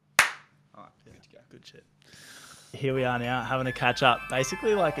All right, good to go. Good shit. Here we are now, having a catch up,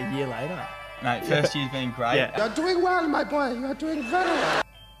 basically like a year later. Mate, first year's been great. Yeah. You're doing well, my boy. You're doing very well.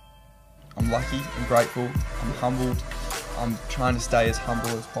 I'm lucky, I'm grateful, I'm humbled. I'm trying to stay as humble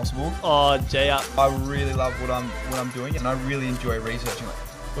as possible. Oh, J up. I really love what I'm doing, and I really enjoy researching. Like,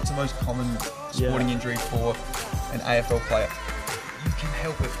 what's the most common sporting injury for an AFL player? You can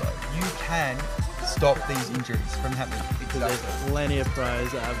help it, bro. You can stop these injuries from happening. There's plenty of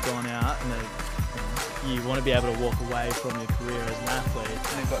pros that have gone out and you want to be able to walk away from your career as an athlete.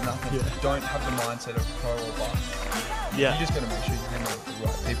 And they've got nothing. Yeah. Don't have the mindset of pro or bust. Yeah. You just got to make sure you hang on with the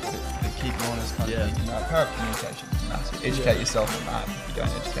right people that keep you honest, kind of thing. You know, power of communication is massive. Educate yourself on that if you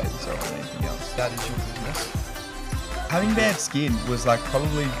don't educate yourself on anything else. That is your business. Having bad skin was like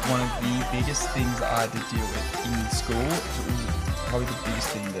probably one of the biggest things I had to deal with in school. It was probably the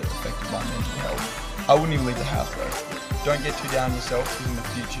biggest thing that affected my mental health. I wouldn't even leave the house, bro. Don't get too down on yourself, because in the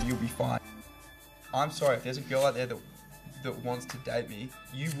future you'll be fine. I'm sorry, if there's a girl out there that wants to date me,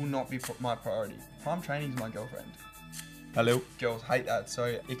 you will not be my priority. Prime training is my girlfriend. Hello? Girls hate that, so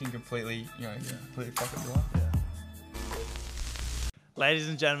it can completely, completely fuck up your life. Yeah. Ladies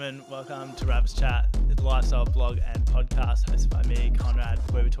and gentlemen, welcome to Rabbit's Chat, the lifestyle blog and podcast hosted by me, Conrad,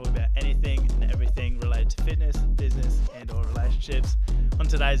 where we talk about anything and everything related to fitness, business and or relationships. On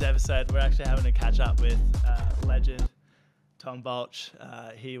today's episode, we're actually having a catch up with legend Tom Balch.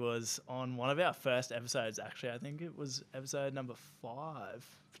 He was on one of our first episodes, actually. I think it was episode number 5,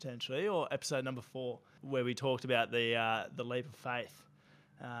 potentially, or episode number 4, where we talked about the leap of faith.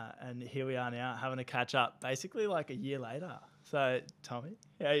 And here we are now, having a catch up, basically like a year later. So, Tommy,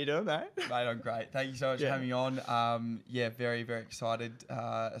 how you doing, mate? Mate, I'm great. Thank you so much for having me on. Very, very excited.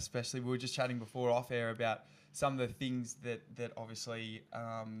 Especially, we were just chatting before off air about some of the things that obviously,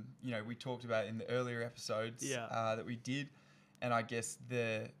 we talked about in the earlier episodes that we did. And I guess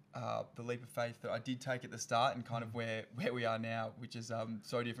the leap of faith that I did take at the start and kind of where we are now, which is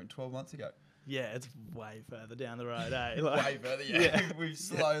so different 12 months ago. Yeah, it's way further down the road, eh? Way further, yeah. We've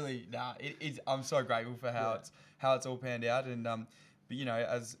slowly, it is. I'm so grateful for how it's all panned out. And but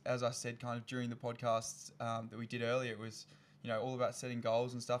as I said, kind of during the podcasts that we did earlier, it was all about setting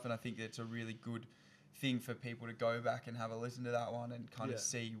goals and stuff. And I think it's a really good thing for people to go back and have a listen to that one and kind of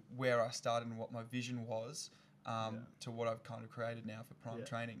see where I started and what my vision was. To what I've kind of created now for Prime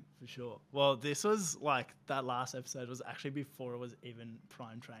Training. For sure. Well, this was like, that last episode was actually before it was even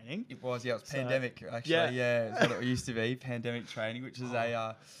Prime Training. It was, it was Pandemic, actually. Yeah, it's what it used to be, Pandemic Training, which is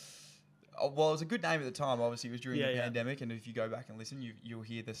it was a good name at the time. Obviously, it was during the pandemic, and if you go back and listen, you'll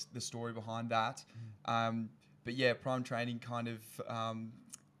hear the story behind that. But yeah, Prime Training kind of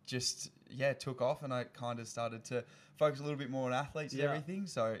took off, and I kind of started to focus a little bit more on athletes and everything.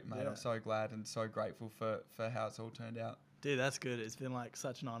 So, mate, I'm so glad and so grateful for how it's all turned out. Dude, that's good. It's been like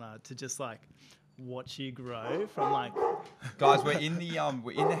such an honor to just like watch you grow from like. Guys, we're in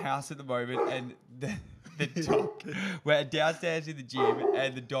the house at the moment, and the dog. We're downstairs in the gym,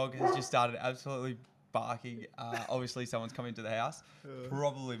 and the dog has just started absolutely barking. Obviously, someone's come into the house,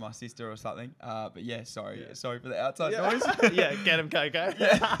 probably my sister or something. But yeah, sorry for the outside noise. Yeah, get him, Coco.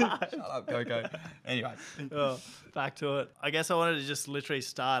 Shut up, Coco. Anyway, back to it. I guess I wanted to just literally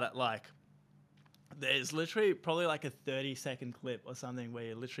start at like, there's literally probably like a 30-second clip or something where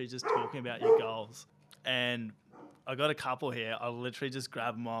you're literally just talking about your goals. And I got a couple here. I'll literally just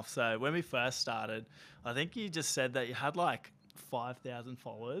grab them off. So when we first started, I think you just said that you had like 5,000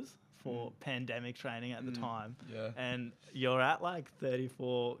 followers for Pandemic Training at the time. Yeah. And you're at like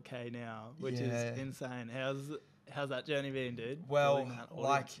 34K now, which is insane. How's that journey been, dude? Well,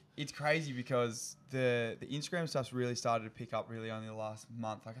 like, it's crazy because the Instagram stuff's really started to pick up really only the last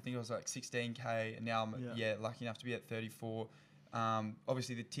month. Like, I think it was like 16K, and now I'm lucky enough to be at 34.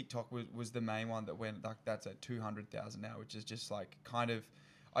 Obviously the TikTok was the main one that went, like, that's at 200,000 now, which is just like kind of,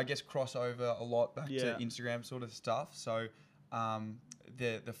 I guess, crossover a lot back to Instagram sort of stuff. So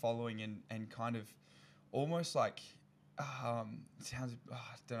the following and kind of almost like it sounds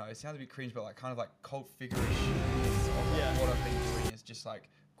a bit cringe, but like kind of like cult figure-ish of what I've been doing is just like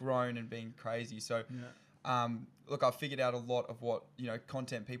grown and being crazy. So look, I've figured out a lot of what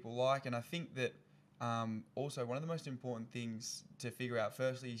content people like, and I think that also one of the most important things to figure out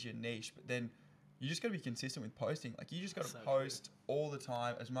firstly is your niche, but then you just got to be consistent with posting. Like, you just got to post all the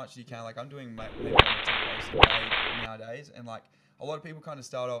time as much as you can. Like, I'm doing maybe 1 or 2 posts a day nowadays, and like a lot of people kind of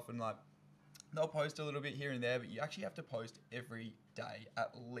start off and like they'll post a little bit here and there, but you actually have to post every day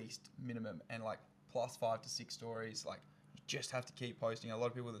at least minimum, and like plus 5 to 6 stories. Like, you just have to keep posting. A lot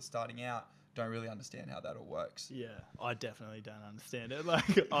of people that are starting out don't really understand how that all works. Yeah, I definitely don't understand it.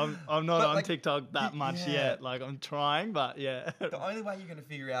 Like, I'm not on TikTok that much yet. Like, I'm trying, but yeah. The only way you're going to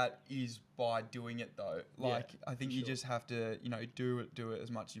figure out is by doing it, though. Like, I think you just have to, do it as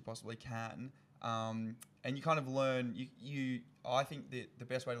much as you possibly can. And you kind of learn, I think that the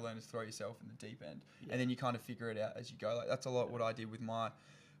best way to learn is throw yourself in the deep end. And then you kind of figure it out as you go. Like, that's a lot what I did with my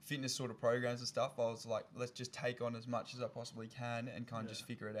fitness sort of programs and stuff. I was like, let's just take on as much as I possibly can and kind of just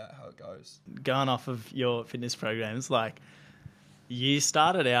figure it out how it goes. Going off of your fitness programs, like, you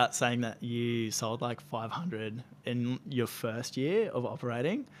started out saying that you sold like 500 in your first year of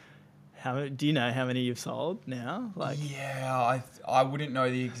operating. Do you know how many you've sold now? Like, yeah, I wouldn't know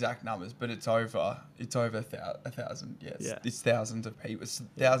the exact numbers, but it's over 1,000. Yes, it's thousands of people. It's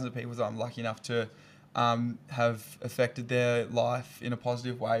thousands of people that I'm lucky enough to have affected their life in a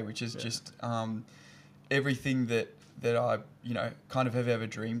positive way, which is just everything that I kind of have ever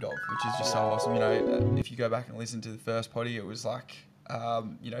dreamed of, which is just so awesome. If you go back and listen to the first potty, it was like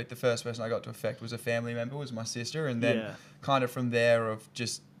the first person I got to affect was a family member, was my sister, and then kind of from there of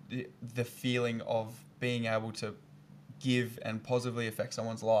just the feeling of being able to give and positively affect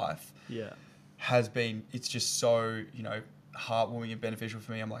someone's life it's just so heartwarming and beneficial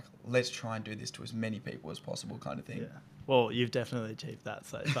for me. I'm like, let's try and do this to as many people as possible, kind of thing. Yeah. Well, you've definitely achieved that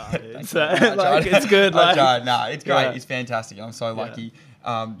so far, dude. So like, it's good. Like, it's great. It's fantastic. I'm so lucky.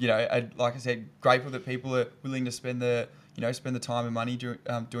 Like I said, grateful that people are willing to spend the time and money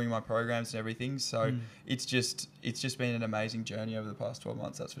doing my programs and everything. So it's just been an amazing journey over the past 12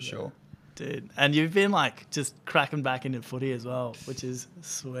 months. That's for sure. Dude, and you've been like just cracking back into footy as well, which is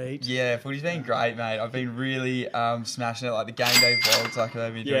sweet. Yeah, footy's been great, mate. I've been really smashing it. Like the game day vlogs, like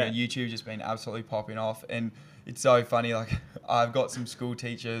I've been doing on YouTube, just been absolutely popping off. And it's so funny. Like I've got some school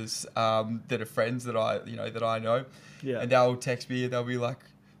teachers that are friends that I know, and they'll text me and they'll be like,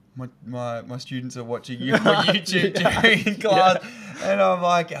 my students are watching you on YouTube during class, and I'm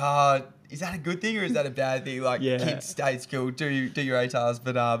like, is that a good thing or is that a bad thing? Like, kids stay at school, do your ATARs,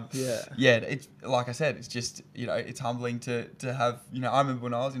 but it's like I said, it's just it's humbling to have I remember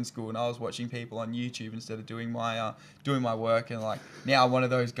when I was in school and I was watching people on YouTube instead of doing my work, and like now I'm one of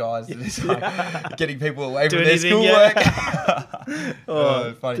those guys that is like getting people away from their schoolwork.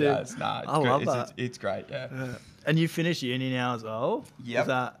 Funny guys, I love that. It's great, And you finished uni now as well? Yep.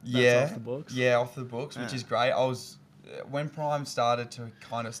 That's off the books? Yeah, off the books, which is great. I was when Prime started to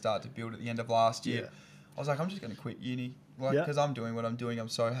build at the end of last year, I was like, I'm just going to quit uni, because I'm doing what I'm doing. I'm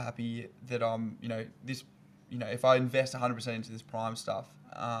so happy that I'm, if I invest 100% into this Prime stuff,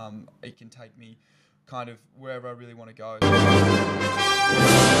 it can take me kind of wherever I really want to go.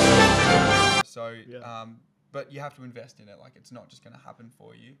 So, but you have to invest in it. Like, it's not just going to happen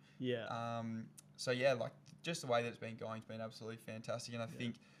for you. Yeah. Like just the way that it's been going, it's been absolutely fantastic. And I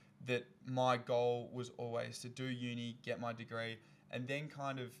think that my goal was always to do uni, get my degree, and then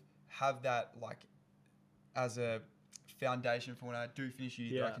kind of have that like as a foundation for when I do finish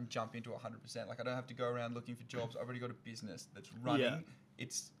uni that I can jump into 100%. Like I don't have to go around looking for jobs. I've already got a business that's running.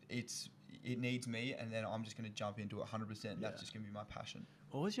 It needs me, and then I'm just going to jump into it 100%. That's just going to be my passion.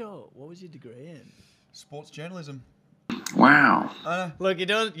 What was your degree in? Sports journalism. Wow. Look,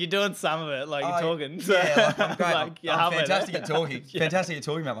 you're doing some of it, like you're talking. So, I'm great. Like, I'm fantastic at talking. Fantastic at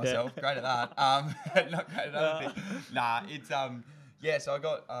talking about myself. Great at that. Not great at other things. Nah, it's so I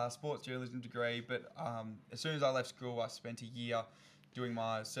got a sports journalism degree, but as soon as I left school, I spent a year doing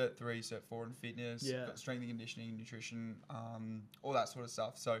my Cert 3, Cert 4 in fitness, got strength and conditioning, nutrition, all that sort of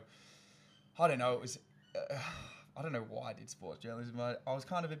stuff. So I don't know. It was. I don't know why I did sports journalism. I was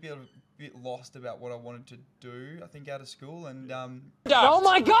kind of a bit lost about what I wanted to do, I think, out of school. And oh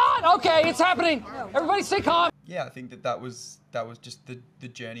my God! Okay, it's happening. Everybody stay calm. Yeah, I think that was just the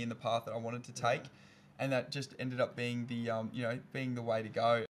journey and the path that I wanted to take, and that just ended up being being the way to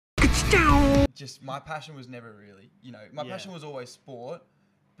go. Just my passion was never really, my passion was always sport,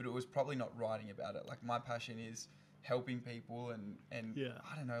 but it was probably not writing about it. Like my passion is helping people, and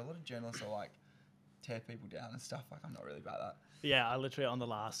I don't know, a lot of journalists are like tear people down and stuff. Like I'm not really about that. Yeah, I literally on the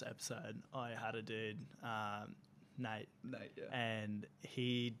last episode I had a dude, Nate, and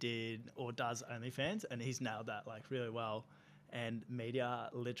he did or does OnlyFans, and he's nailed that like really well. And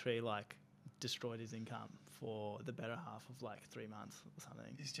media literally like destroyed his income for the better half of like 3 months or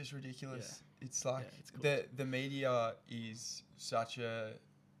something. It's just ridiculous. It's like it's cool. The media is such a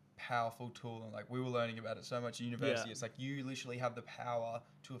powerful tool, and like we were learning about it so much at university. It's like you literally have the power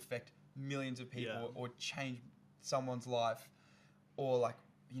to affect millions of people or change someone's life, or like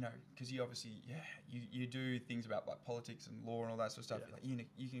because you obviously you do things about like politics and law and all that sort of stuff. Like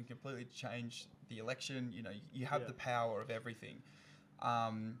you can completely change the election. You have the power of everything,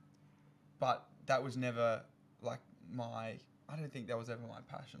 but that was never like I don't think that was ever my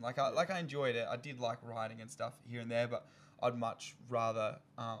passion. Like I enjoyed it. I did like writing and stuff here and there, but I'd much rather,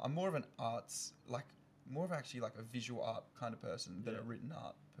 I'm more of an arts, like more of actually like a visual art kind of person than a written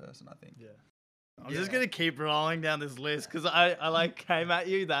art person, I think. Yeah. I'm just going to keep rolling down this list because I like came at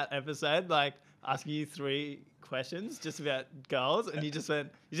you that episode, like asking you 3 questions just about goals, and you just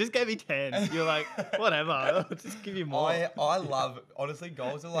gave me 10. You're like, whatever, I'll just give you more. I love, honestly,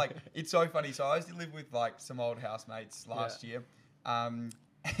 goals are like, it's so funny. So I used to live with like some old housemates last year, and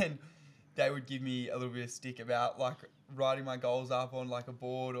they would give me a little bit of stick about like writing my goals up on like a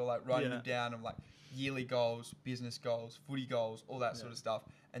board or like writing them down of like yearly goals, business goals, footy goals, all that sort of stuff.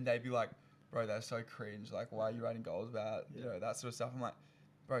 And they'd be like, bro, that's so cringe. Like, why are you writing goals about, you know, that sort of stuff? I'm like,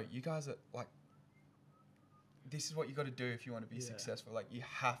 bro, you guys are like, this is what you got to do if you want to be successful. Like, you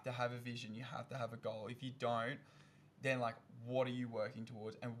have to have a vision. You have to have a goal. If you don't, then like, what are you working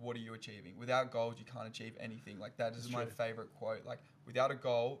towards and what are you achieving? Without goals, you can't achieve anything. Like, that is my favorite quote. Like, without a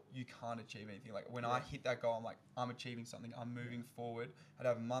goal, you can't achieve anything. Like, when I hit that goal, I'm like, I'm achieving something. I'm moving forward. I'd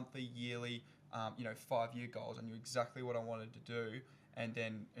have monthly, yearly, 5-year goals. I knew exactly what I wanted to do. And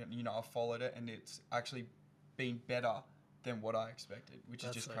then, I followed it, and it's actually been better than what I expected, which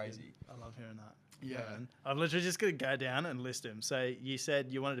is just so crazy. Good. I love hearing that. Yeah. Man. I'm literally just going to go down and list them. So you said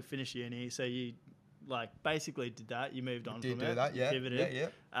you wanted to finish uni, so you basically did that. You moved on from it. Did do that, yeah. Pivoted.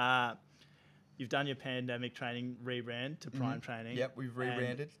 Yeah. You've done your pandemic training rebrand to Prime Training. Yep, we've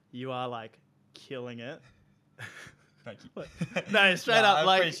rebranded. You are like killing it. Thank you. No, straight up.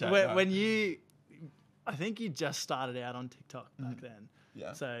 Like when you... I think you just started out on TikTok back then.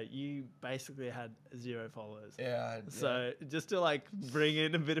 Yeah. So you basically had 0 followers. Yeah. So just to like bring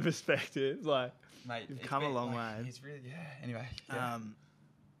in a bit of perspective, like, mate, you've come a long way. It's really, anyway. Yeah.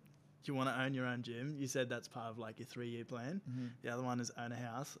 You want to own your own gym. You said that's part of like your 3-year plan. Mm-hmm. The other one is own a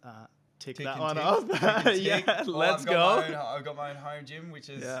house. Tick that one off. Yeah, let's go. I've got my own home gym, which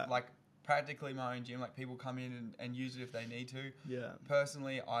is like practically my own gym. Like, people come in and use it if they need to. Yeah.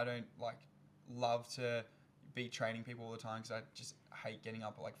 Personally, I don't love to be training people all the time because I just hate getting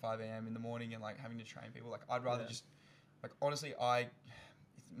up at like 5 a.m. in the morning and like having to train people. Like, I'd rather just like, honestly, it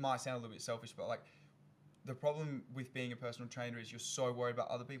might sound a little bit selfish, but like, the problem with being a personal trainer is you're so worried about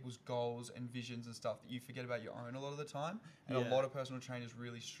other people's goals and visions and stuff that you forget about your own a lot of the time. And a lot of personal trainers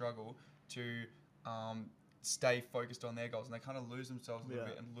really struggle to stay focused on their goals, and they kind of lose themselves a little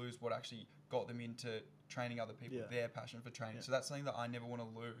bit and lose what actually got them into training other people, their passion for training. So that's something that I never want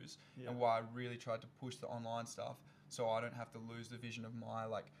to lose, and why I really tried to push the online stuff so I don't have to lose the vision of my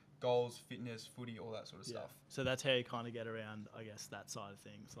like goals, fitness, footy, all that sort of stuff. So that's how you kind of get around, I guess, that side of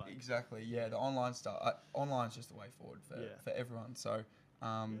things. Like, exactly. Yeah, the online stuff. Online's just the way forward for everyone. So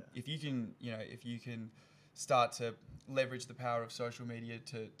if you can start to leverage the power of social media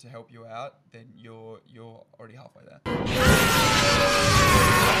to help you out, then you're already halfway there.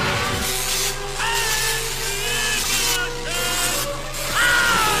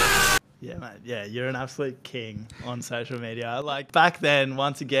 Yeah, mate. Yeah, you're an absolute king on social media. Like, back then,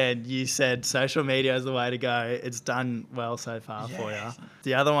 once again, you said social media is the way to go. It's done well so far for you.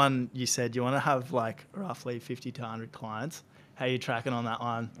 The other one, you said you want to have like roughly 50 to 100 clients. How are you tracking on that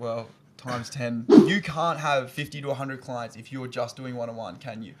one? Well, times 10. You can't have 50 to 100 clients if you're just doing one-on-one,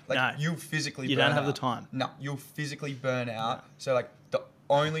 can you? Like, no. You'll physically burn out. You don't have the time. No, you'll physically burn out. No. So like, the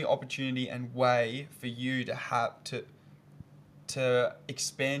only opportunity and way for you to have to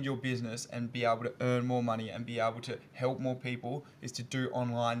expand your business and be able to earn more money and be able to help more people is to do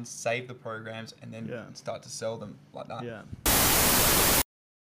online, save the programs, and then start to sell them like that. Yeah.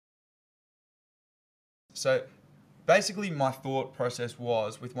 So basically my thought process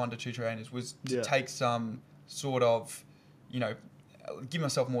was with 1 to 2 trainers was to take some sort of, give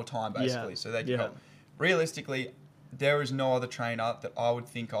myself more time basically so they can help. Realistically, there is no other trainer that I would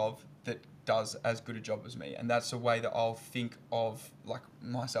think of that does as good a job as me, and that's the way that I'll think of like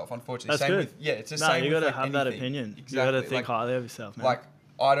myself. Unfortunately, that's good. It's the same. You got to have anything. that opinion. Exactly. You got to think highly of yourself, man. Like,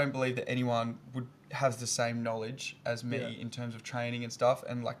 I don't believe that anyone has the same knowledge as me in terms of training and stuff.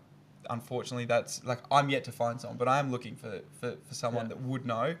 And like, unfortunately, that's like, I'm yet to find someone, but I am looking for someone that would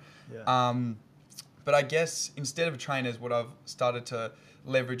know. Yeah. But I guess instead of trainers, what I've started to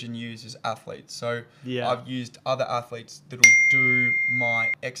leverage and use is athletes. So I've used other athletes that'll do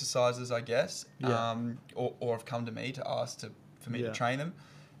my exercises, I guess, or have come to me to ask for me to train them.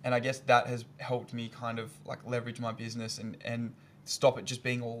 And I guess that has helped me kind of like leverage my business and stop it just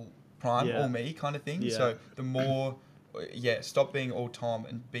being all Prime, all me kind of thing. So the more, stop being all Tom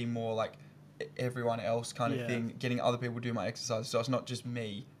and be more like everyone else kind of thing, getting other people to do my exercises. So it's not just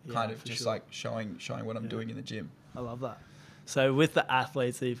me kind of just like showing what I'm doing in the gym. I love that. So with the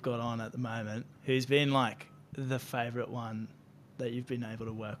athletes that you've got on at the moment, who's been like the favourite one that you've been able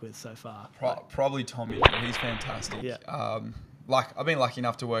to work with so far? Probably Tommy. He's fantastic. Yeah. Like I've been lucky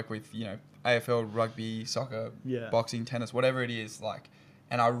enough to work with, AFL, rugby, soccer, boxing, tennis, whatever it is,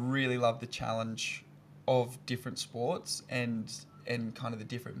 and I really love the challenge of different sports and kind of the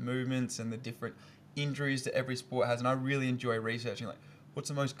different movements and the different injuries that every sport has. And I really enjoy researching, like, what's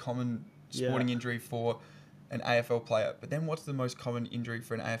the most common sporting injury for an AFL player? But then what's the most common injury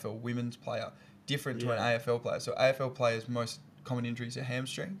for an AFL women's player? Different to an AFL player. So AFL players' most common injuries are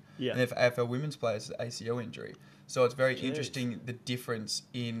hamstring. Yeah. And then for AFL women's players, it's ACL injury. So it's very interesting, the difference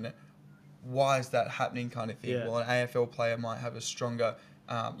in why is that happening kind of thing. Well, an AFL player might have a stronger,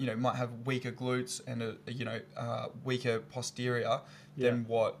 might have weaker glutes and a weaker posterior than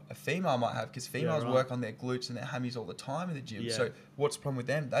what a female might have, because females work on their glutes and their hammies all the time in the gym. So what's the problem with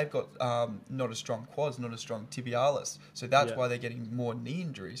them? They've got not as strong quads, not as strong tibialis. So that's why they're getting more knee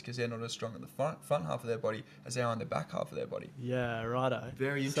injuries, because they're not as strong in the front half of their body as they are on the back half of their body. Yeah, righto.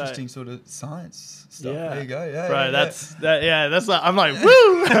 Very interesting sort of science stuff. Yeah. There you go. Yeah, bro, yeah, that's like, I'm like,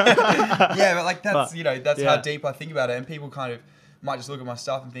 woo! Yeah, but like that's how deep I think about it. And people kind of might just look at my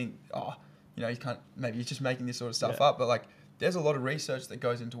stuff and think, maybe he's just making this sort of stuff up. But like, there's a lot of research that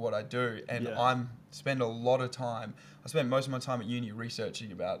goes into what I do, and I spend a lot of time. I spent most of my time at uni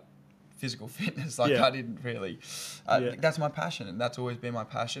researching about physical fitness. I didn't really. That's my passion, and that's always been my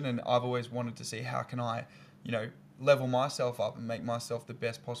passion. And I've always wanted to see how can I, level myself up and make myself the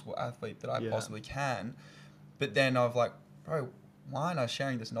best possible athlete that I possibly can. But then I've like, bro, why aren't I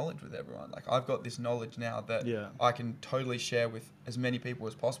sharing this knowledge with everyone? Like, I've got this knowledge now that I can totally share with as many people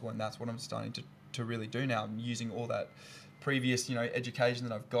as possible, and that's what I'm starting to really do now. I'm using all that previous, education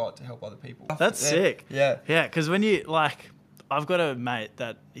that I've got to help other people. That's sick. Yeah. Yeah, because when you, like, I've got a mate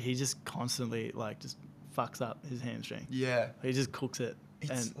that he just constantly, like, just fucks up his hamstring. Yeah. He just cooks it.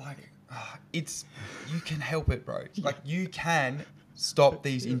 It's you can help it, bro. Like, you can stop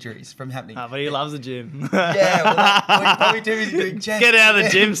these injuries from happening. But he loves the gym. Yeah, well, he's probably too busy doing chest. Get out of the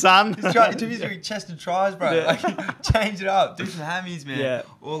gym, son. He's too busy doing chest and tries, bro. Yeah. Like, change it up. Do some hammies, man. Yeah.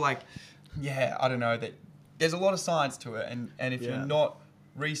 Or like, I don't know. There's a lot of science to it, and if you're not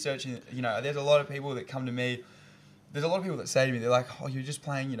researching, there's a lot of people that come to me. There's a lot of people that say to me, they're like, oh, you're just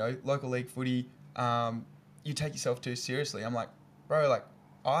playing, local league footy. You take yourself too seriously. I'm like, bro, like,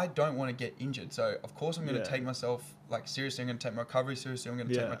 I don't want to get injured. So, of course, I'm going to take myself, like, seriously. I'm going to take my recovery seriously. I'm going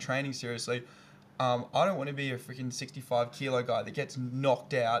to take my training seriously. I don't want to be a freaking 65-kilo guy that gets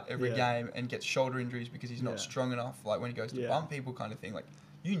knocked out every game and gets shoulder injuries because he's not strong enough, like, when he goes to bump people kind of thing. Like,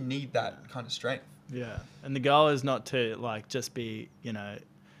 you need that kind of strength. Yeah. And the goal is not to, like, just be, a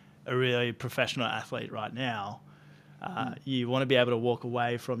really professional athlete right now. You want to be able to walk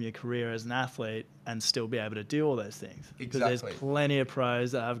away from your career as an athlete and still be able to do all those things. Exactly. Because there's plenty of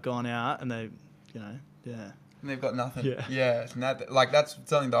pros that have gone out and they, and they've got nothing. Yeah. And that's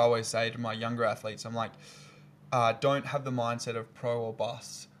something that I always say to my younger athletes. I'm like, don't have the mindset of pro or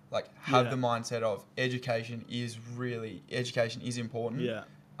bust. Like, have the mindset of education is important. Yeah.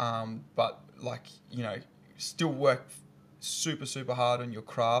 But like, still work super, super hard on your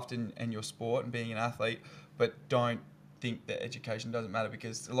craft and your sport and being an athlete, but don't think that education doesn't matter,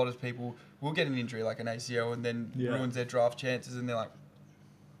 because a lot of people will get an injury like an ACL and then ruins their draft chances, and they're like,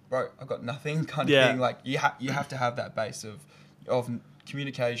 bro, I've got nothing kind of thing. Like, you have to have that base of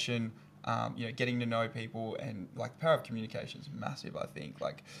communication, getting to know people, and like, the power of communication is massive. I think,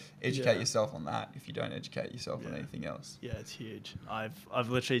 like, educate yourself on that if you don't educate yourself on anything else. Yeah, it's huge. I've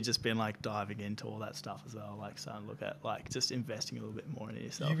literally just been like diving into all that stuff as well, like starting to look at like just investing a little bit more into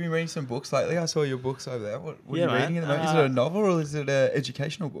yourself. You've been reading some books lately. I saw your books over there. What are you reading at the moment? Is it a novel or is it an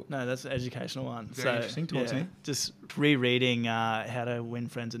educational book? No, that's an educational one. Very interesting. Talk to me. Just rereading How to Win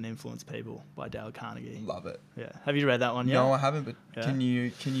Friends and Influence People by Dale Carnegie. Love it. Yeah. Have you read that one yet? No, I haven't. But can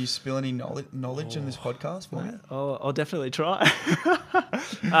you spill any knowledge in this podcast for me? I'll definitely try.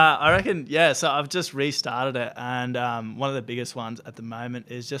 I reckon, so I've just restarted it, and one of the biggest ones at the moment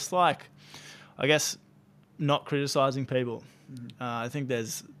is just like, I guess, not criticizing people. I think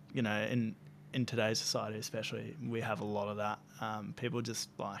there's, in today's society especially, we have a lot of that. People just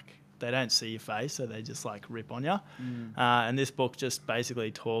like, they don't see your face, so they just like rip on you. And this book just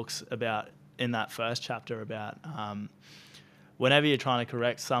basically talks about, in that first chapter, about whenever you're trying to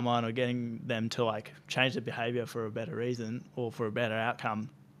correct someone or getting them to like change their behavior for a better reason or for a better outcome,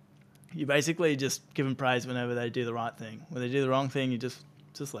 you basically just give them praise whenever they do the right thing. When they do the wrong thing, you just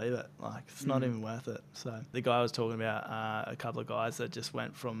leave it. Like, it's not even worth it. So the guy was talking about a couple of guys that just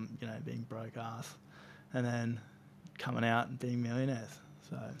went from, being broke ass and then coming out and being millionaires.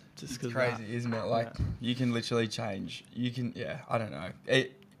 So just it's crazy, isn't it? Like you can literally change. You can, I don't know.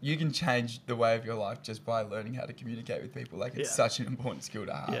 You can change the way of your life just by learning how to communicate with people. Like it's such an important skill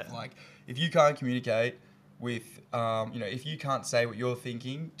to have. Yeah. Like if you can't communicate with, if you can't say what you're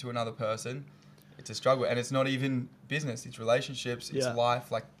thinking to another person, it's a struggle. And it's not even business. It's relationships. It's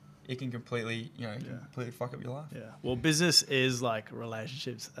life. Like it can completely, completely fuck up your life. Yeah. Well, business is like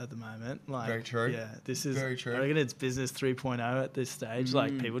relationships at the moment. Like, very true. Yeah. This is very true. I reckon it's business 3.0 at this stage.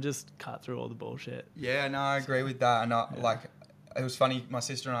 Like people just cut through all the bullshit. Yeah, no, I agree with that. And it was funny. My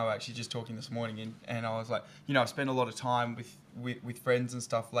sister and I were actually just talking this morning, and I was like, I've spent a lot of time with friends and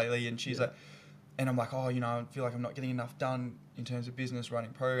stuff lately, and she's like, and I'm like, I feel like I'm not getting enough done in terms of business,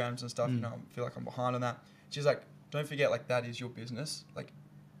 running programs and stuff. I feel like I'm behind on that. She's like, don't forget, like that is your business, like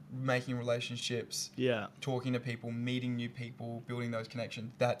making relationships, talking to people, meeting new people, building those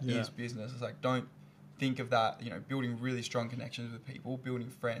connections. That is business. It's like, don't think of that. Building really strong connections with people, building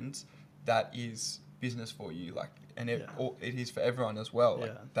friends. That is business for you, like, and it is for everyone as well.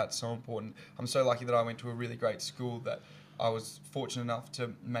 Like, that's so important. I'm so lucky that I went to a really great school, that I was fortunate enough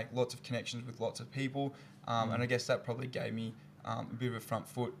to make lots of connections with lots of people, and I guess that probably gave me a bit of a front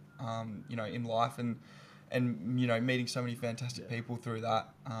foot, in life, and meeting so many fantastic people through that,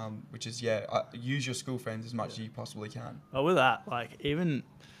 which is use your school friends as much as you possibly can. Well, with that, like even.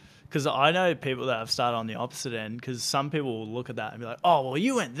 Because I know people that have started on the opposite end, because some people will look at that and be like, oh, well,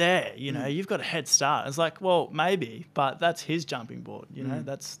 you went there, you've got a head start. It's like, well, maybe, but that's his jumping board,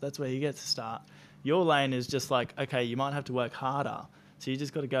 that's where he gets to start. Your lane is just like, okay, you might have to work harder. So you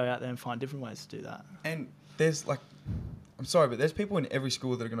just got to go out there and find different ways to do that. And there's like, I'm sorry, but there's people in every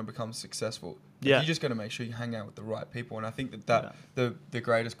school that are going to become successful. You just got to make sure you hang out with the right people. And I think that the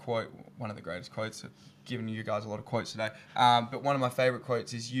greatest quote, one of the greatest quotes, giving you guys a lot of quotes today, but one of my favorite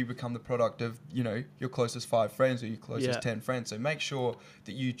quotes is, you become the product of your closest 5 friends or your closest 10 friends. So make sure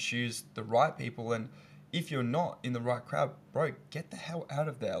that you choose the right people, and if you're not in the right crowd, bro, get the hell out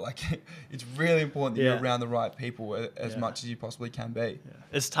of there. Like it's really important that you're around the right people as much as you possibly can be.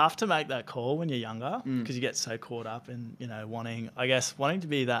 It's tough to make that call when you're younger, because you get so caught up in wanting to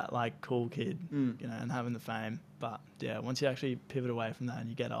be that like cool kid, and having the fame. But once you actually pivot away from that and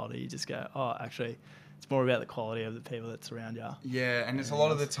you get older, you just go, oh, actually it's more about the quality of the people that's around you. Yeah, and it's a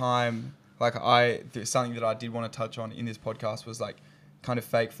lot of the time, like something that I did want to touch on in this podcast was like kind of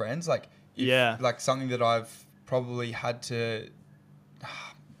fake friends. Like, like something that I've probably had to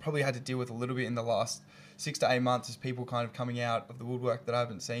deal with a little bit in the last 6 to 8 months, is people kind of coming out of the woodwork that I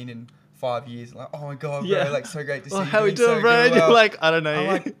haven't seen in 5 years. Like, oh my God, bro, like so great to see you. How we doing, bro? And you're like, I don't know. I'm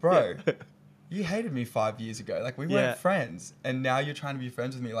like, bro, you hated me 5 years ago. Like we weren't friends, and now you're trying to be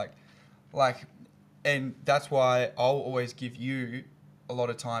friends with me. Like, and that's why I'll always give you a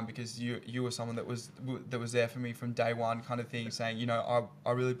lot of time, because you were someone that was there for me from day one, kind of thing, saying,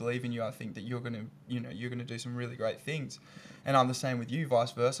 I really believe in you. I think that you're gonna do some really great things, and I'm the same with you,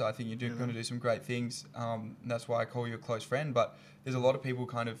 vice versa. I think you're going to do some great things. That's why I call you a close friend. But there's a lot of people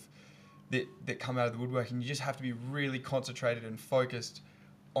kind of that come out of the woodwork, and you just have to be really concentrated and focused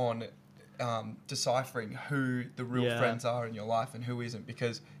on deciphering who the real friends are in your life and who isn't,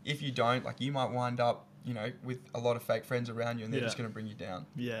 because if you don't, like, you might wind up with a lot of fake friends around you, and they're just going to bring you down.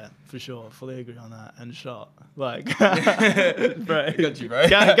 Yeah, for sure. Fully agree on that. And shot. Like, bro. Got you, bro.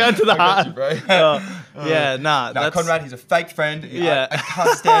 Go to the heart. You, bro. Conrad, he's a fake friend. I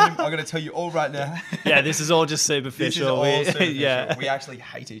can't stand him. I'm going to tell you all right now. This is all just superficial. This is all superficial. We actually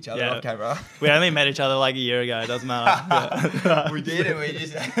hate each other on camera. We only met each other like a year ago. It doesn't matter. We did, and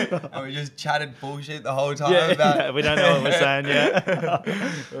we just chatted bullshit the whole time about. We don't know what we're saying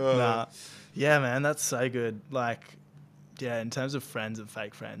yet. Yeah, man, that's so good. Like, in terms of friends and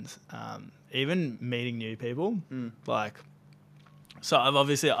fake friends, even meeting new people, like, so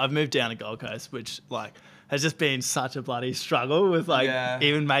I've moved down to Gold Coast, which like has just been such a bloody struggle with like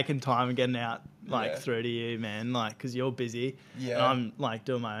even making time and getting out through to you, man, like, because you're busy, and I'm like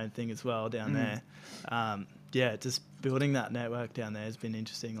doing my own thing as well down there. Just building that network down there has been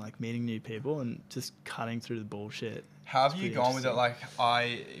interesting, like meeting new people and just cutting through the bullshit. How have you gone with it? Like,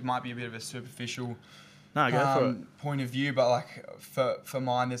 it might be a bit of a superficial go for it. Point of view, but like for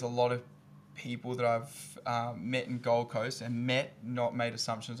mine, there's a lot of people that I've met in Gold Coast, and not made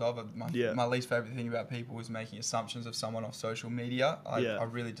assumptions of. My least favorite thing about people is making assumptions of someone off social media. I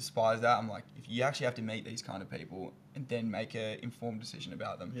really despise that. I'm like, if you actually have to meet these kind of people and then make an informed decision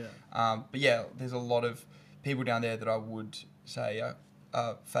about them. But there's a lot of people down there that I would say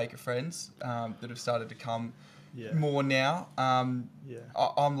are faker friends that have started to come more now. I'm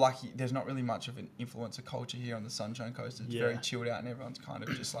lucky. There's not really much of an influencer culture here on the Sunshine Coast. It's very chilled out, and everyone's kind of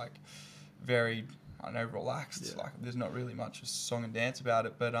just like very, I don't know, relaxed. Yeah. Like there's not really much song and dance about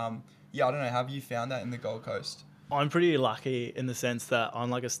it. But yeah, I don't know. Have you found that in the Gold Coast? I'm pretty lucky in the sense that I'm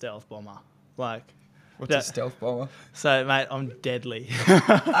like a stealth bomber. Like, What's a stealth bomber? so mate, I'm deadly,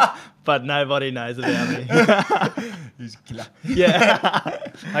 but nobody knows about me. He's a killer. Yeah,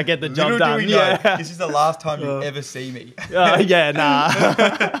 I get the job Little do done. we know, Yeah, this is the last time you ever see me. yeah,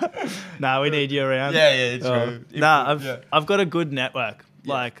 nah, nah, we need you around. Yeah, true. I've got a good network.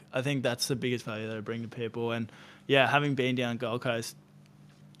 Yeah. Like, I think that's the biggest value that I bring to people. And yeah, having been down Gold Coast,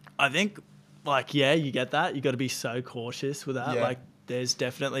 I think, like, yeah, you get that. You got to be so cautious with that. Yeah. Like, there's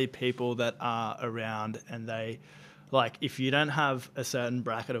definitely people that are around and they, like, if you don't have a certain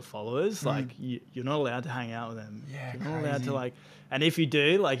bracket of followers, like, you're not allowed to hang out with them. Yeah, you're not allowed crazy. to, like, and if you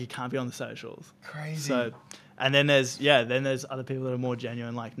do, like, you can't be on the socials. Crazy. So, and then there's other people that are more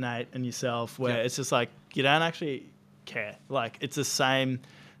genuine, like Nate and yourself, where it's just like, you don't actually care. Like, it's the same.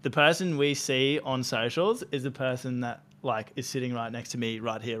 The person we see on socials is the person that, like, is sitting right next to me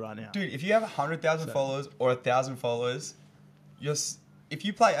right here, right now. Dude, if you have 100,000 followers or 1,000 followers, if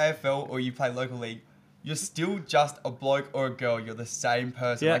you play AFL or you play local league, you're still just a bloke or a girl. You're the same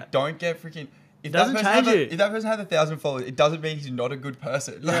person. Yeah. Like, don't get freaking... If Doesn't that person change has you. If that person has 1,000 followers, it doesn't mean he's not a good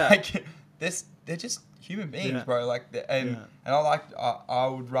person. Yeah. Like, they're just human beings, Yeah. bro. Like, and I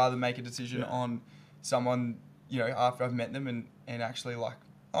would rather make a decision on someone, you know, after I've met them and actually like,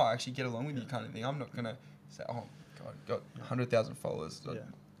 I actually get along with you kind of thing. I'm not gonna say, oh God, got 100,000 followers.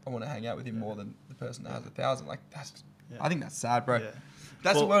 I want to hang out with him more than the person that has 1,000. Like that's, I think that's sad, bro. Yeah.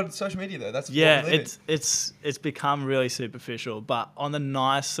 That's the world of social media, though. That's what we live in. it's become really superficial. But on the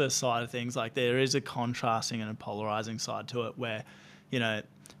nicer side of things, like there is a contrasting and a polarizing side to it, where, you know,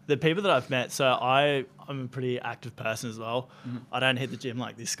 the people that I've met. So I'm a pretty active person as well. Mm-hmm. I don't hit the gym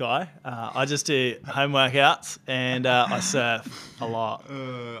like this guy. I just do home workouts and I surf a lot.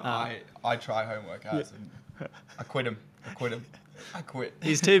 I try home workouts and I quit them. I quit.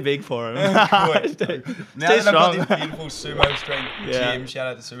 He's too big for him. I quit. Now that I've got strong. this beautiful sumo strength Yeah. gym, shout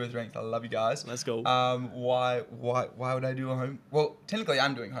out to Sumo Strength. I love you guys. Let's go. Why would I do a home? Well, technically,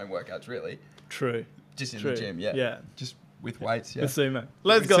 I'm doing home workouts, really. True. Just in True. the gym, yeah. Yeah. Just with weights, yeah. With sumo.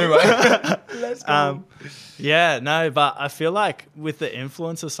 Let's go. Sumo. Let's go. Yeah, no, but I feel like with the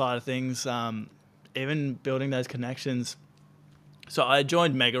influencer side of things, even building those connections. So I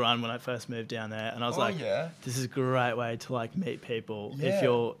joined Mega Run when I first moved down there, and I was this is a great way to like meet people if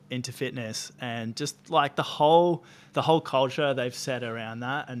you're into fitness, and just like the whole culture they've set around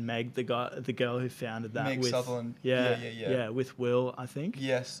that. And Meg, the girl who founded that, Meg with Sutherland. yeah, with Will, I think.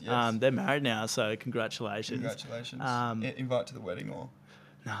 Yes. They're married now, so congratulations. Congratulations. Invite to the wedding or?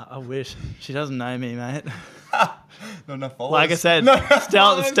 No, I wish. She doesn't know me, mate. Not enough followers. Like I said, Not enough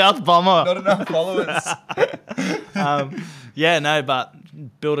stealth bomber. Not enough followers. Yeah, no, but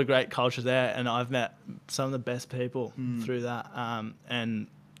build a great culture there, and I've met some of the best people through that. And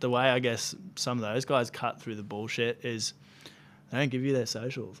the way I guess some of those guys cut through the bullshit is they don't give you their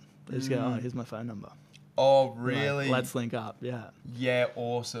socials. They just go, oh, here's my phone number. Oh, really? Like, let's link up. Yeah. Yeah,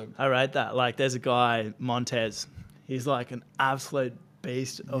 awesome. I rate that. Like, there's a guy, Montez. He's like an absolute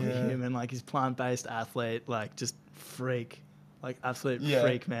beast of a human. Like, he's plant-based athlete, like just freak, like absolute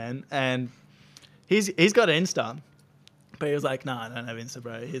freak, man. And he's got Insta, but he was like, no, I don't have Insta,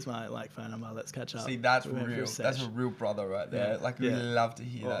 bro. Here's my like phone number. Let's catch up. See, that's real. That's a real brother right there. Yeah. Like, we love to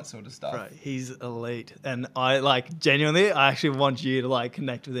hear that sort of stuff. Bro, he's elite. And I like genuinely, I actually want you to like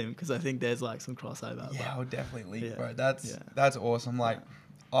connect with him because I think there's like some crossover. Yeah, I'll definitely link, Yeah. bro. That's awesome. Like,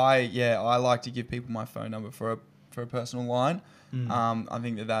 I like to give people my phone number for a personal line. I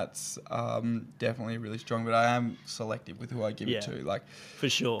think that's definitely really strong, but I am selective with who I give it to. Like, for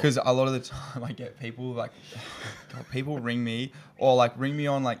sure. Because a lot of the time I get people like, God, people ring me or like ring me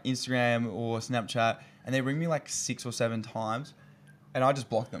on like Instagram or Snapchat, and they ring me like 6 or 7 times, and I just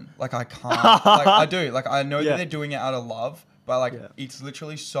block them. Like, I can't. Like, I do. Like, I know that they're doing it out of love, but like it's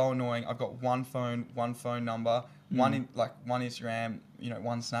literally so annoying. I've got one phone number, one Instagram,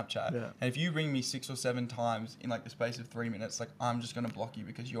 one Snapchat. Yeah. And if you ring me 6 or 7 times in like the space of 3 minutes, like, I'm just gonna block you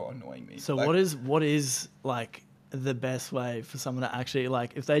because you're annoying me. So like, what is like the best way for someone to actually,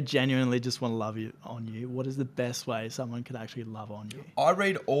 like, if they genuinely just want to love you on you, what is the best way someone could actually love on you? I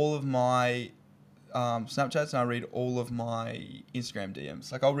read all of my Snapchats and I read all of my Instagram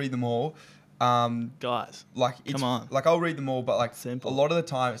DMs. Like, I'll read them all. Guys, like, it's, come on. Like, I'll read them all, but like Simple. a lot of the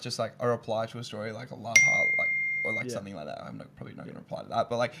time it's just like a reply to a story, like a love heart, like, or like something like that. I'm probably not going to reply to that.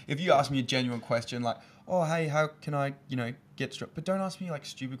 But like, if you ask me a genuine question, like, oh, hey, how can I, get strong? But don't ask me like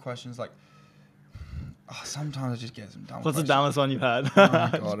stupid questions. Like, Sometimes I just get some dumb What's questions. the dumbest one you've had? Oh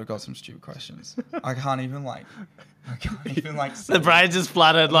my God, I've got some stupid questions. I can't even like The brain just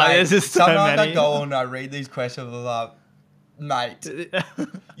flooded. Like, there's just so sometimes many. I go on and I read these questions and I'm like, mate,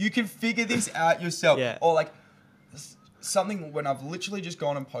 you can figure this out yourself. Yeah. Or like something when I've literally just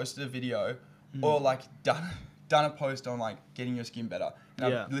gone and posted a video or like done a post on like getting your skin better.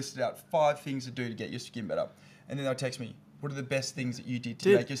 And I've listed out 5 things to do to get your skin better. And then they'll text me, what are the best things that you did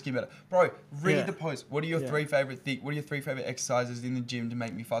to make your skin better? Bro, read the post. What are your 3 favorite things? What are your 3 favorite exercises in the gym to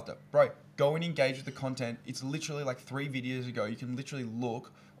make me faster? Bro, go and engage with the content. It's literally like 3 videos ago. You can literally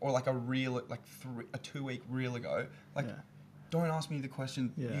look, or like a reel, like a 2-week reel ago. Like, don't ask me the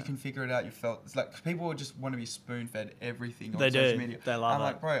question. Yeah. You can figure it out. It's like people just want to be spoon-fed everything on They social do. media. They love I'm it.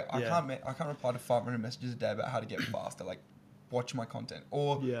 like, bro, I can't reply to 500 messages a day about how to get faster. Like, watch my content,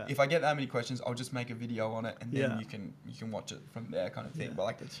 or if I get that many questions, I'll just make a video on it, and then you can watch it from there, kind of thing. But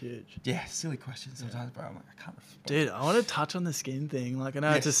like, that's huge. Yeah, silly questions sometimes, bro. I'm like, I can't respond. Dude, I want to touch on the skin thing. Like, I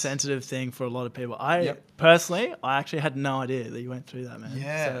know it's a sensitive thing for a lot of people. Personally, I actually had no idea that you went through that, man.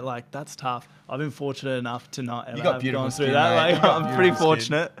 Yeah. So like, that's tough. I've been fortunate enough to not ever got have beautiful gone through skin, that. mate. Like, You got I'm pretty beautiful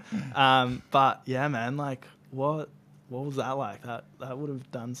skin. fortunate. But yeah, man, like, what was that like? That would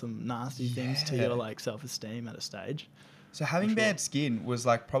have done some nasty things to your like self-esteem at a stage. So having bad skin was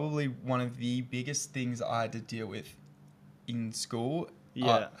like probably one of the biggest things I had to deal with in school.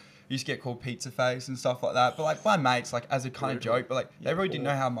 I used to get called pizza face and stuff like that, but like by mates, like as a kind of joke, but like they really didn't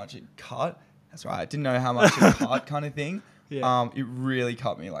know how much it cut. That's right, I didn't know how much it cut, kind of thing. It really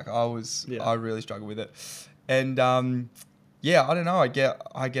cut me. Like I really struggled with it, and I don't know.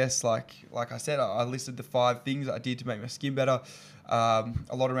 I guess like I said, I listed the 5 things I did to make my skin better. A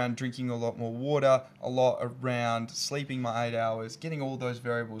lot around drinking a lot more water, a lot around sleeping my 8 hours, getting all those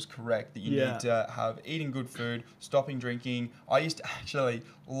variables correct that you need to have, eating good food, stopping drinking. I used to actually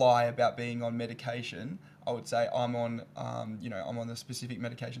lie about being on medication. I would say I'm on, I'm on the specific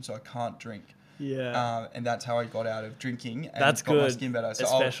medication, so I can't drink. Yeah. And that's how I got out of drinking and that's got good. my skin better. So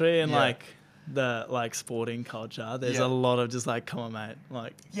especially in like the like sporting culture, there's a lot of just like, come on, mate,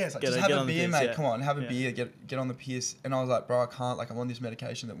 like it's like, just have a beer, mate. Come on, have a beer, get on the piss. And I was like, bro, I can't. Like, I'm on this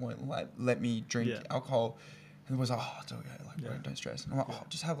medication that won't let me drink alcohol. And it was like, oh, it's okay. Like, bro, don't stress. And I'm like, oh,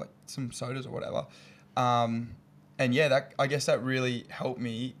 just have like some sodas or whatever. And that I guess that really helped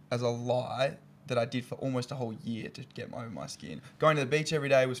me as a lie that I did for almost a whole year to get over my skin. Going to the beach every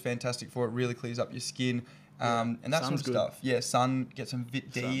day was fantastic for it. Really clears up your skin. And that sort of stuff. Yeah, sun, get some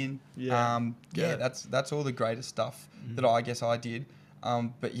Vit D in. That's all the greatest stuff that I guess I did.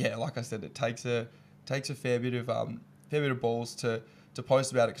 But yeah, like I said, it takes a fair bit of balls to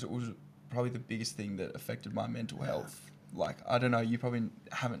post about it, because it was probably the biggest thing that affected my mental health. Like, I don't know, you probably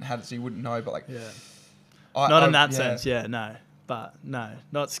haven't had it, so you wouldn't know, but like, not in that sense. Yeah, no. But no,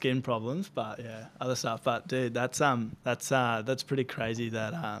 not skin problems, but other stuff. But dude, that's pretty crazy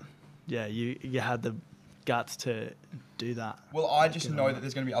that you had the guts to do that. Well, I just know that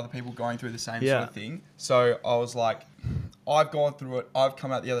there's going to be other people going through the same sort of thing. So I was like, I've gone through it. I've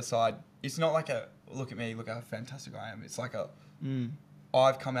come out the other side. It's not like a, look at me, look how fantastic I am. It's like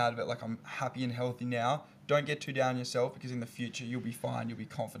I've come out of it, like I'm happy and healthy now. Don't get too down on yourself, because in the future you'll be fine. You'll be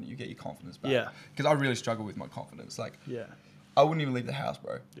confident. You get your confidence back. Yeah. Because I really struggle with my confidence. Like, I wouldn't even leave the house,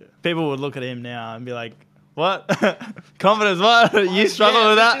 bro. Yeah. People would look at him now and be like, what? Confidence, what? You struggle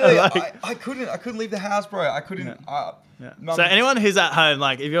with that? Like, I couldn't leave the house, bro. I couldn't. So anyone who's at home,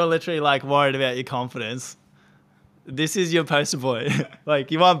 like, if you're literally like worried about your confidence, this is your poster boy.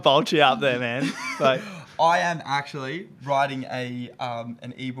 Like, you want Bolchi up there, man. Like, I am actually writing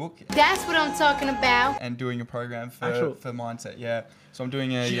an ebook. That's what I'm talking about. And doing a program for mindset. Yeah. So I'm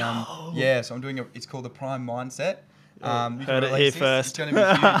doing it's called the Prime Mindset. Heard it here first. It's going to be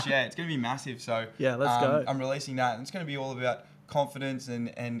huge. Yeah, it's going to be massive. So let's go. I'm releasing that, and it's going to be all about confidence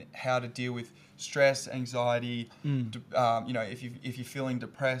and how to deal with stress, anxiety. If you're feeling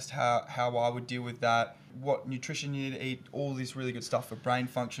depressed, how I would deal with that. What nutrition you need to eat. All this really good stuff for brain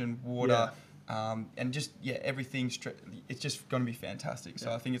function, water, and just everything. It's just going to be fantastic.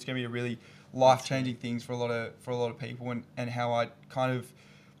 So I think it's going to be a really life-changing things for a lot of people, and how I kind of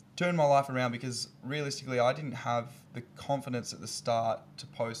turned my life around, because realistically I didn't have the confidence at the start to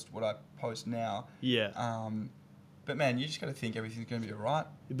post what I post now. But man, you just got to think everything's going to be all right.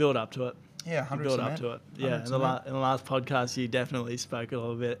 You build up to it. Yeah, 100%. You build up to it. Yeah, in the last podcast you definitely spoke a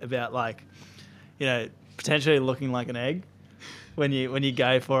little bit about, like, potentially looking like an egg when you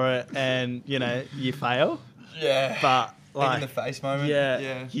go for it and you fail. Yeah. But like, in the face moment.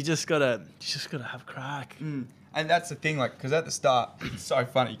 Yeah. You just gotta have crack. And that's the thing, like, because at the start, it's so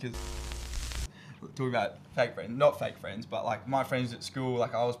funny, because talking about fake friends, not fake friends, but like my friends at school,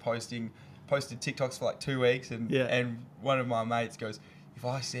 like I was posting posted TikToks for like 2 weeks, and one of my mates goes, if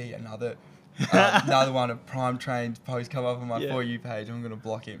I see another one of Prime Train's posts come up on my For You page, I'm going to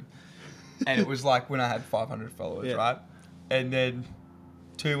block him. And it was like when I had 500 followers, right? And then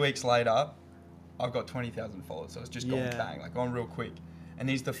 2 weeks later, I've got 20,000 followers. So it's just gone bang, like gone real quick. And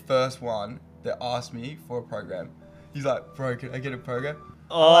he's the first one that asked me for a program. He's like, bro, can I get a program?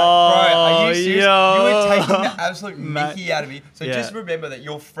 I'm like, bro, are you serious? You were taking the absolute mickey out of me. So just remember that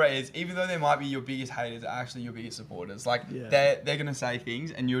your friends, even though they might be your biggest haters, are actually your biggest supporters. Like, they're going to say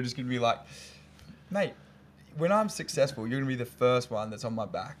things and you're just going to be like, mate, when I'm successful, you're going to be the first one that's on my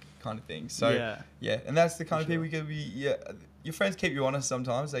back kind of thing. So, and that's the kind of people you're going to be, your friends keep you honest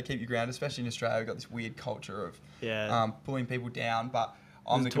sometimes. They keep you grounded, especially in Australia. We've got this weird culture of pulling people down, but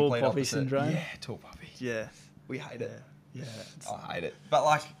I'm the complete opposite. Syndrome? Yeah, tall puppy. Yeah. We hate it. Yeah. I hate it. But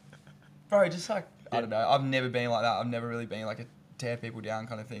like, bro, just like, I don't know. I've never been like that. I've never really been like a tear people down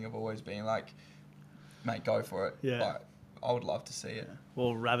kind of thing. I've always been like, mate, go for it. Yeah. Like, I would love to see it.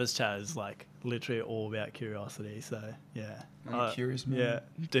 Well, Rabbit's Chat is like literally all about curiosity. So, yeah. I'm a curious man. Yeah.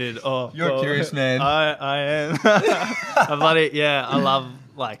 Dude, oh. You're a curious man. I am. I love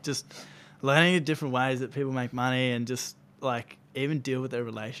like just learning the different ways that people make money and just like even deal with their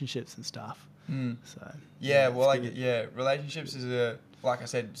relationships and stuff. So relationships is like I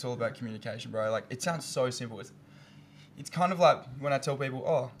said, it's all about communication, bro. Like, it sounds so simple. It's kind of like when I tell people,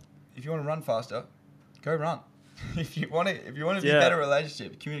 oh, if you want to run faster, go run. if you want to be better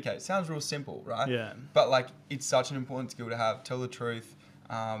relationship, communicate. It sounds real simple, right? Yeah. But like, it's such an important skill to have. Tell the truth.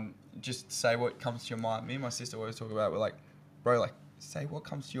 Just say what comes to your mind. Me and my sister always talk about, we're like, bro, like, say what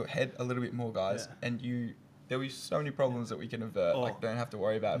comes to your head a little bit more, guys. Yeah. And there'll be so many problems that we can avert. Like, don't have to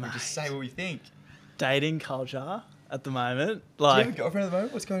worry about it. We just say what we think. Dating culture at the moment, like. Do you have a girlfriend at the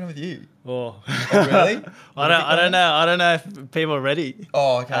moment? What's going on with you? Oh, really? I don't know. I don't know if people are ready.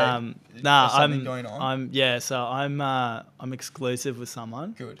 Oh, okay. I'm going on. So I'm exclusive with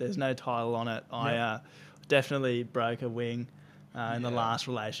someone. Good. There's no title on it. I definitely broke a wing in the last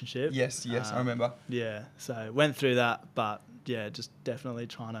relationship. Yes, I remember. Yeah. So went through that, but yeah, just definitely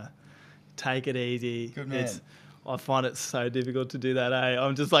trying to take it easy. Good man. I find it so difficult to do that,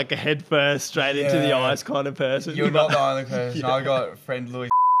 I'm just like a head first, straight into the ice kind of person. You're not the only person. I got a friend, Louis,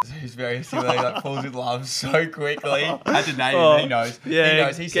 who's very similar, like falls in love so quickly. I had to name him, he knows. Yeah, he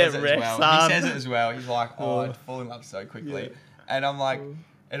knows, he says it as well. Son. He says it as well. He's like, I fall in love so quickly. Yeah. And I'm like,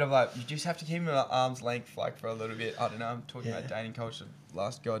 you just have to keep him at arm's length, like, for a little bit. I don't know, I'm talking about dating culture.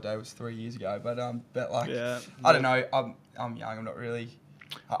 Last God day was 3 years ago. But like, I don't know, I'm young, I'm not really...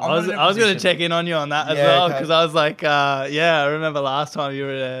 I was going to check in on you on that as well, because I was like, I remember last time you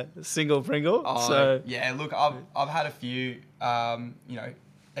were a single Pringle. Yeah, look, I've had a few,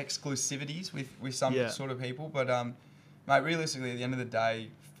 exclusivities with some sort of people, but mate, realistically, at the end of the day,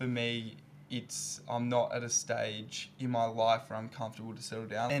 for me, I'm not at a stage in my life where I'm comfortable to settle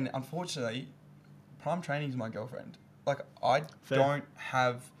down, and unfortunately, Prime Training is my girlfriend. Like, I don't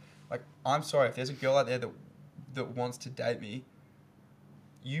have, like, I'm sorry if there's a girl out there that wants to date me.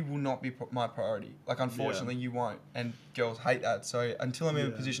 You will not be my priority. Like, unfortunately, you won't. And girls hate that. So until I'm in a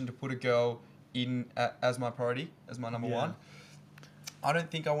position to put a girl in as my priority, as my number one, I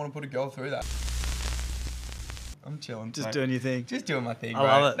don't think I want to put a girl through that. I'm chilling. Just doing your thing. Just doing my thing, I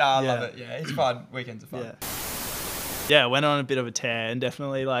love it. No, I love it. Yeah, it's fun. Weekends are fun. Yeah, went on a bit of a tear, and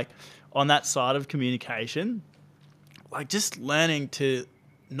definitely, like, on that side of communication, like, just learning to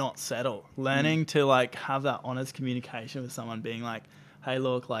not settle. Learning to, like, have that honest communication with someone, being like, hey,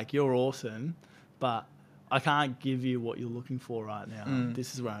 look, like, you're awesome, but I can't give you what you're looking for right now.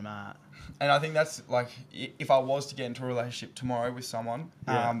 This is where I'm at. And I think that's, like, if I was to get into a relationship tomorrow with someone,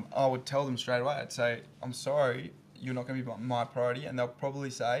 I would tell them straight away. I'd say, I'm sorry, you're not going to be my priority. And they'll probably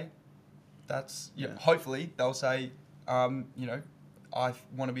say, hopefully they'll say, I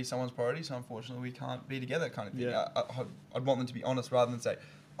want to be someone's priority, so unfortunately we can't be together kind of thing. Yeah. I'd want them to be honest rather than say,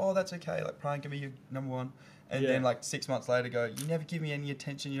 oh, that's okay, like, Brian can be your number one. And then, like, 6 months later, go, you never give me any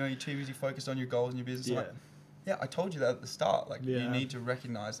attention. You're too busy focused on your goals and your business. Like, I told you that at the start. Like, you need to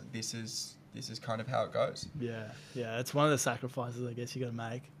recognize that this is kind of how it goes. Yeah, it's one of the sacrifices I guess you got to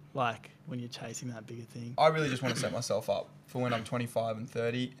make. Like, when you're chasing that bigger thing. I really just want to set myself up for when I'm 25 and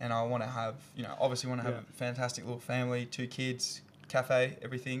 30, and I want to have, obviously want to have a fantastic little family, 2 kids, cafe,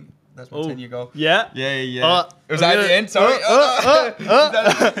 everything. That's my 10-year goal. Yeah. Was that the end? Sorry.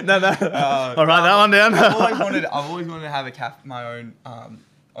 No. I'll write that one down. I've always wanted to have my own,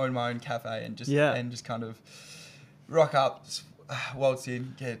 own my own cafe and just kind of rock up, waltz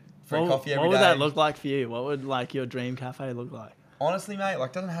in, get free coffee every day. What would that look like for you? What would, like, your dream cafe look like? Honestly, mate,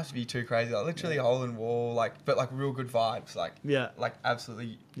 like doesn't have to be too crazy. Like literally a hole in the wall, like but like real good vibes, like like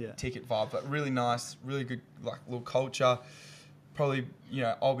absolutely ticket vibe, but really nice, really good like little culture. Probably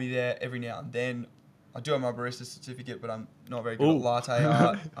I'll be there every now and then. I do have my barista certificate, but I'm not very good at latte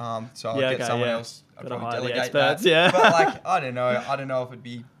art. So I'll get someone else. I'll probably delegate that. But like I don't know if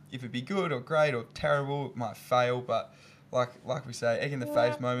it'd be good or great or terrible. It might fail, but. Like we say, egg in the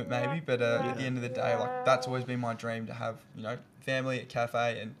face moment maybe, but at the end of the day, like that's always been my dream to have, family, a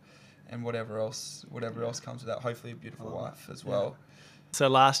cafe, and whatever else comes with that. Hopefully a beautiful wife as well. So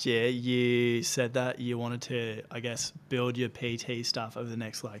last year you said that you wanted to, I guess, build your PT stuff over the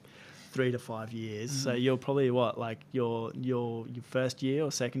next 3 to 5 years. Mm-hmm. So you're probably your first year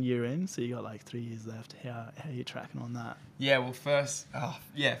or second year in. So you got 3 years left. How are you tracking on that? Yeah, well, first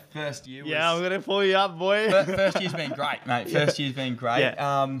year. Yeah, I'm gonna pull you up, boy. First year's been great, mate. First year's been great.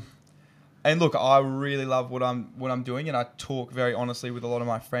 Yeah. And look, I really love what I'm doing, and I talk very honestly with a lot of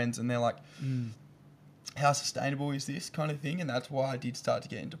my friends, and they're like, how sustainable is this kind of thing? And that's why I did start to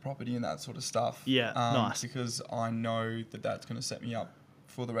get into property and that sort of stuff. Yeah, nice. Because I know that that's going to set me up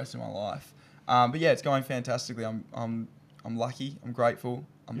for the rest of my life. But yeah, it's going fantastically. I'm lucky. I'm grateful.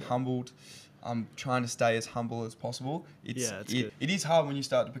 I'm humbled. I'm trying to stay as humble as possible. It is hard when you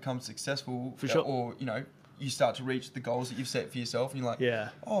start to become successful, for sure. Or you start to reach the goals that you've set for yourself, and you're like,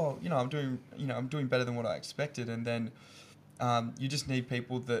 I'm doing better than what I expected, and then you just need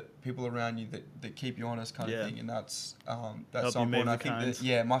people around you that keep you honest, kind of thing, and that's so important. I think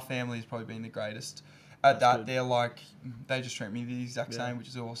that my family has probably been the greatest. At that, they're they just treat me the exact same, which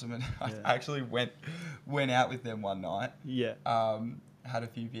is awesome. And I actually went out with them one night. Yeah. Had a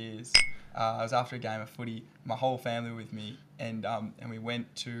few beers. It was after a game of footy. My whole family with me, and we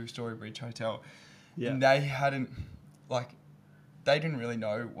went to Storybridge Hotel. Yeah. And they didn't really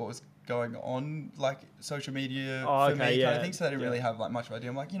know what was going on, social media for me kind of thing. So they didn't really have much of an idea.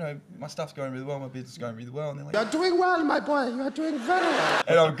 I'm like, my stuff's going really well, my business is going really well, and they're like, "You're doing well, my boy. You're doing very well."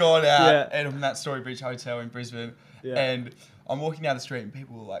 And I've gone out and I'm at Storybridge Hotel in Brisbane, and I'm walking down the street and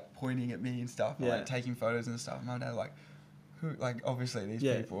people are pointing at me and stuff, and, taking photos and stuff. And my dad who, obviously these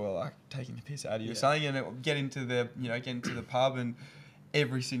people are taking the piss out of you or something, and get into the pub, and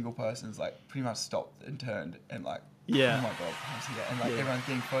every single person's pretty much stopped and turned and oh my god, and everyone's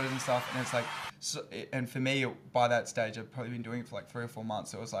getting photos and stuff, and it's and for me by that stage I'd probably been doing it for 3 or 4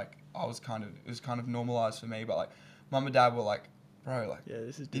 months, so it was it was kind of normalized for me, but mum and dad were bro,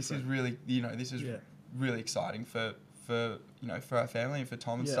 this is really really exciting for our family and for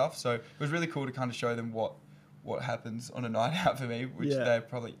Tom and stuff, so it was really cool to kind of show them what happens on a night out for me, which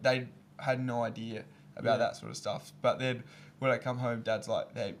they had no idea about that sort of stuff. But then when I come home, Dad's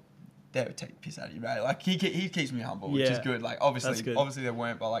they would take the piss out of you, mate. He keeps me humble, which is good. Obviously they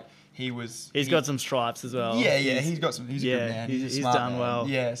weren't, but he's got some stripes as well. Yeah, he's got some. He's a good man. He's a smart done man. well.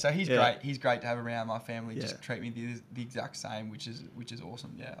 Yeah, so he's great. He's great to have around. My family just treat me the exact same, which is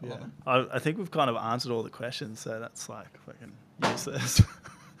awesome. Yeah, I love him. I think we've kind of answered all the questions, so that's fucking useless.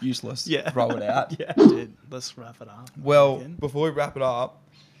 Useless. Yeah. Throw it out. Yeah, dude. Let's wrap it up. Well, before we wrap it up,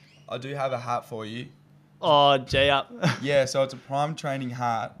 I do have a hat for you. Oh, J up. Yeah, so it's a Prime training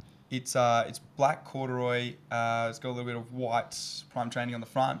hat. It's black corduroy. It's got a little bit of white Prime training on the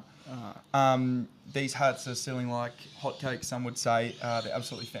front. These hats are selling like hotcakes, some would say. They're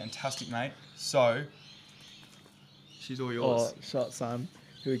absolutely fantastic, mate. So, she's all yours. Oh, shot, son.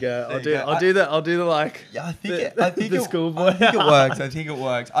 Here we go. I'll do the Yeah, I think the schoolboy. I think it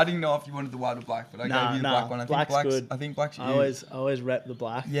works. I didn't know if you wanted the white or black, but I gave you the black one. Black's good. I think black's. I always rep the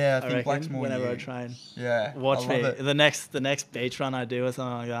black. Yeah, I think black's more whenever I train. Yeah. Watch me. The next beach run I do or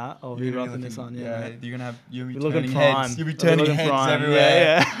something like that, I'll be rocking this on. Yeah, you'll be turning heads. You'll be turning heads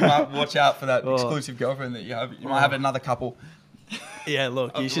everywhere. You might watch out for that exclusive girlfriend that you have. You might have another couple. Yeah,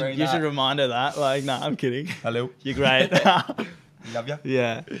 look, you should remind her that. I'm kidding. Hello. You're great. Love you.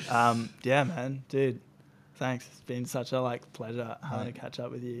 Yeah. Yeah, man, dude. Thanks. It's been such a pleasure having a catch up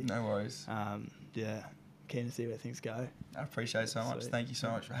with you. No worries. Yeah. Keen to see where things go. I appreciate it so much. Thank you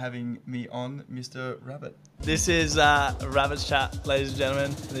so much for having me on, Mr. Rabbit. This is Rabbit's Chat, ladies and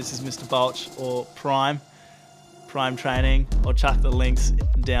gentlemen. This is Mr. Balch or Prime Training. I'll chuck the links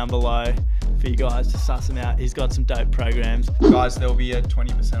down below for you guys to suss him out. He's got some dope programs. Guys, there'll be a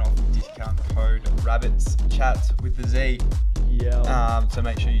 20% off discount code Rabbit's Chat with the Z. Yeah. So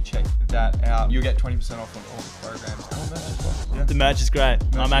make sure you check that out. You'll get 20% off on all the programs. Oh, merch as well. Yeah. The merch is great.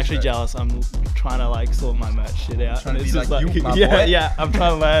 I'm actually jealous. I'm trying to sort my merch shit out. Trying to be like you, my boy. Yeah, I'm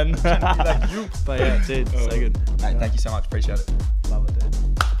trying to learn. Trying to be like you. But yeah, dude, so good. Mate, thank you so much. Appreciate it. Love it, dude.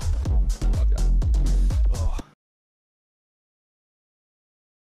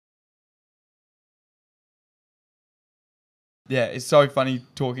 yeah, it's so funny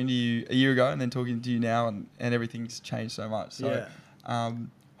talking to you a year ago and then talking to you now, and everything's changed so much. So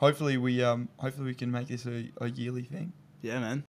hopefully we can make this a yearly thing. Yeah, man.